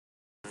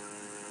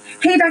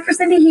Hey, Dr.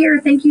 Cindy here.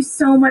 Thank you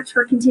so much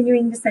for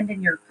continuing to send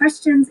in your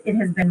questions. It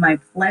has been my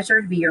pleasure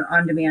to be your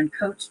on-demand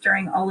coach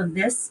during all of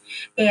this.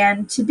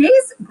 And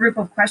today's group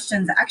of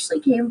questions actually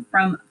came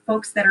from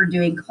folks that are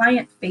doing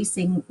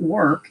client-facing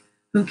work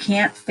who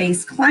can't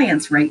face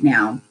clients right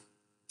now.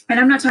 And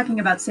I'm not talking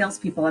about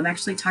salespeople. I'm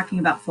actually talking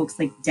about folks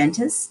like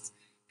dentists,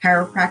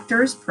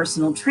 chiropractors,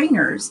 personal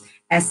trainers,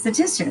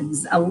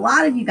 estheticians. A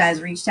lot of you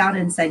guys reached out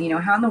and said,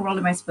 how in the world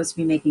am I supposed to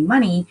be making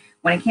money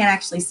when I can't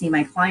actually see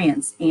my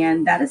clients?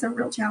 And that is a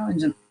real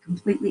challenge, and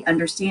completely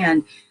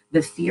understand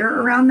the fear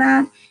around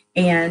that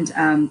and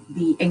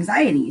the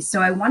anxiety.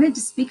 So I wanted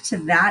to speak to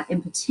that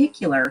in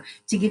particular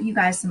to give you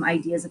guys some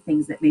ideas of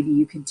things that maybe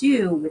you could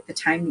do with the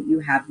time that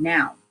you have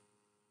now.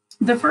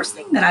 The first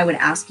thing that I would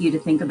ask you to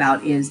think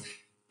about is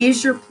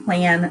your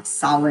plan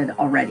solid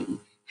already?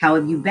 How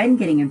have you been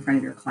getting in front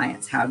of your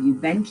clients? How have you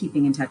been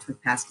keeping in touch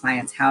with past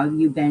clients? How have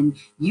you been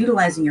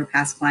utilizing your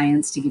past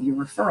clients to give you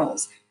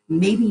referrals?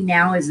 Maybe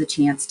now is the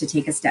chance to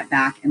take a step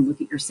back and look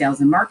at your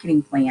sales and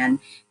marketing plan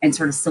and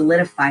sort of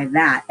solidify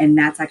that. And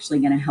that's actually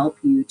going to help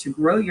you to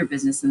grow your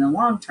business in the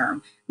long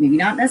term. Maybe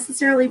not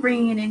necessarily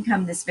bringing in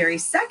income this very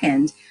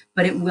second,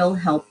 but it will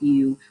help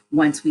you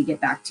once we get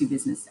back to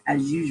business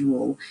as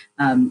usual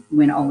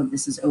when all of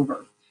this is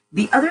over.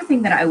 The other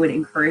thing that I would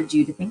encourage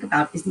you to think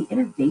about is the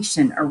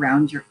innovation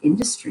around your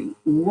industry.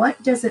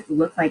 What does it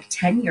look like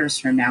 10 years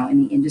from now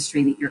in the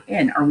industry that you're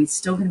in? Are we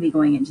still going to be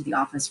going into the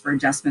office for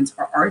adjustments,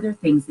 or are there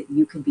things that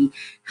you could be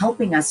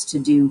helping us to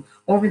do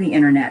over the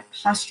internet,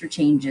 posture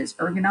changes,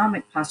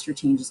 ergonomic posture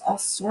changes, all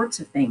sorts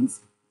of things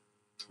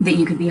that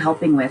you could be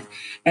helping with?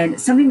 And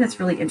something that's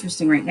really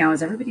interesting right now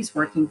is everybody's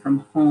working from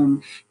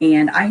home,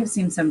 and I have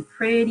seen some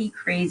pretty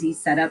crazy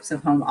setups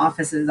of home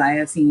offices. I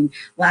have seen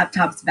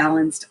laptops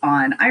balanced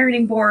on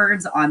ironing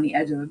boards on the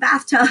edge of a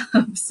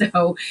bathtub.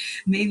 So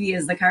maybe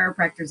as the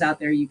chiropractors out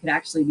there, you could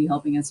actually be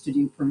helping us to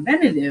do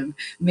preventative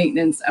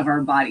maintenance of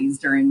our bodies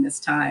during this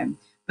time.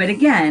 But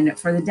again,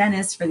 for the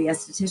dentists, for the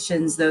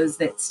estheticians, those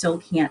that still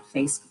can't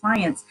face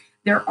clients,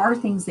 there are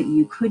things that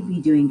you could be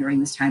doing during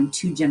this time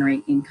to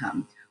generate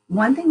income.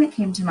 One thing that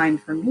came to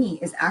mind for me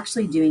is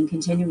actually doing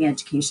continuing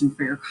education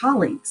for your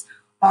colleagues.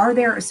 Are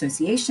there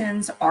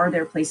associations? Are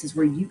there places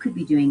where you could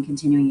be doing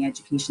continuing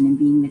education and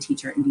being the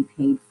teacher and be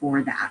paid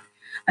for that?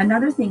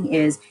 Another thing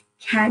is,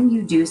 can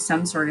you do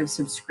some sort of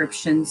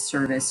subscription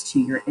service to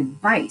your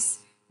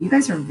advice? You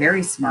guys are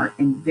very smart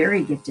and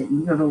very gifted,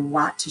 and you have a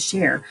lot to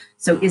share.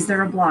 So is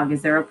there a blog?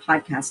 Is there a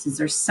podcast? Is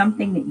there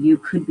something that you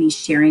could be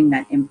sharing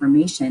that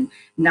information,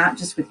 not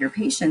just with your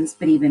patients,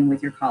 but even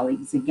with your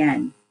colleagues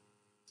again?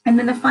 And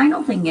then the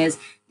final thing is,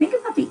 think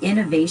about the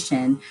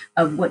innovation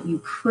of what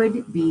you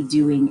could be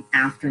doing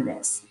after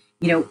this.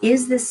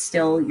 Is this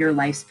still your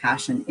life's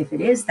passion? If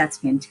it is, that's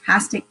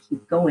fantastic.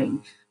 Keep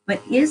going.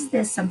 But is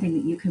this something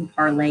that you can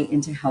parlay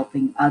into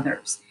helping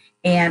others?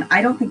 And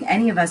I don't think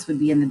any of us would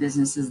be in the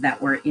businesses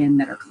that we're in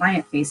that are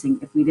client facing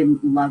if we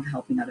didn't love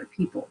helping other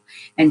people.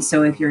 And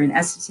so if you're an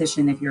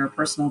esthetician, if you're a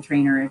personal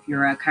trainer, if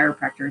you're a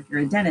chiropractor, if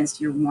you're a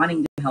dentist, you're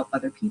wanting to help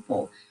other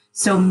people.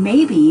 So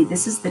maybe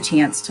this is the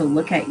chance to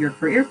look at your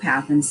career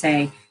path and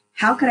say,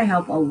 how could I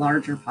help a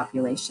larger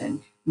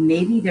population?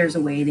 Maybe there's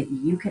a way that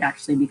you could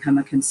actually become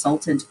a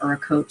consultant or a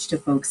coach to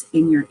folks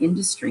in your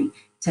industry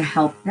to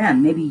help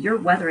them. Maybe you're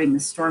weathering the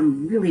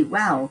storm really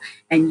well,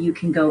 and you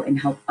can go and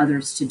help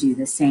others to do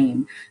the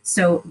same.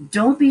 So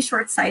don't be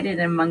short-sighted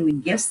among the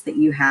gifts that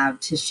you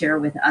have to share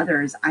with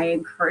others. I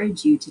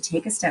encourage you to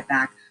take a step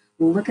back,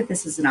 look at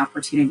this as an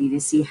opportunity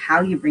to see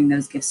how you bring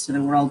those gifts to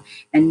the world.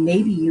 And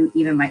maybe you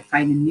even might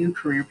find a new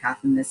career path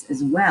in this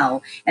as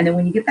well. And then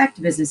when you get back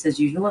to business as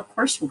usual, of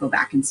course, you'll go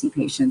back and see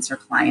patients or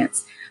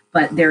clients.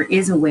 But there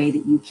is a way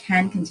that you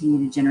can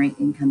continue to generate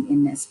income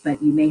in this,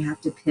 but you may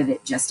have to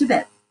pivot just a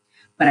bit.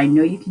 But I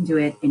know you can do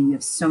it, and you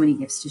have so many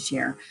gifts to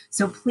share.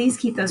 So please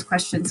keep those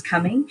questions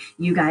coming.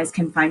 You guys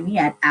can find me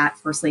at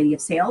First Lady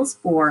of Sales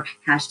or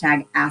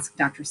hashtag Ask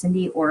Dr.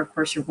 Cindy, or of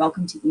course, you're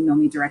welcome to email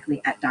me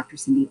directly at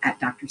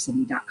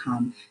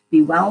drcindy@drcindy.com.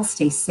 Be well,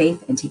 stay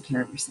safe, and take care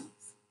of yourself.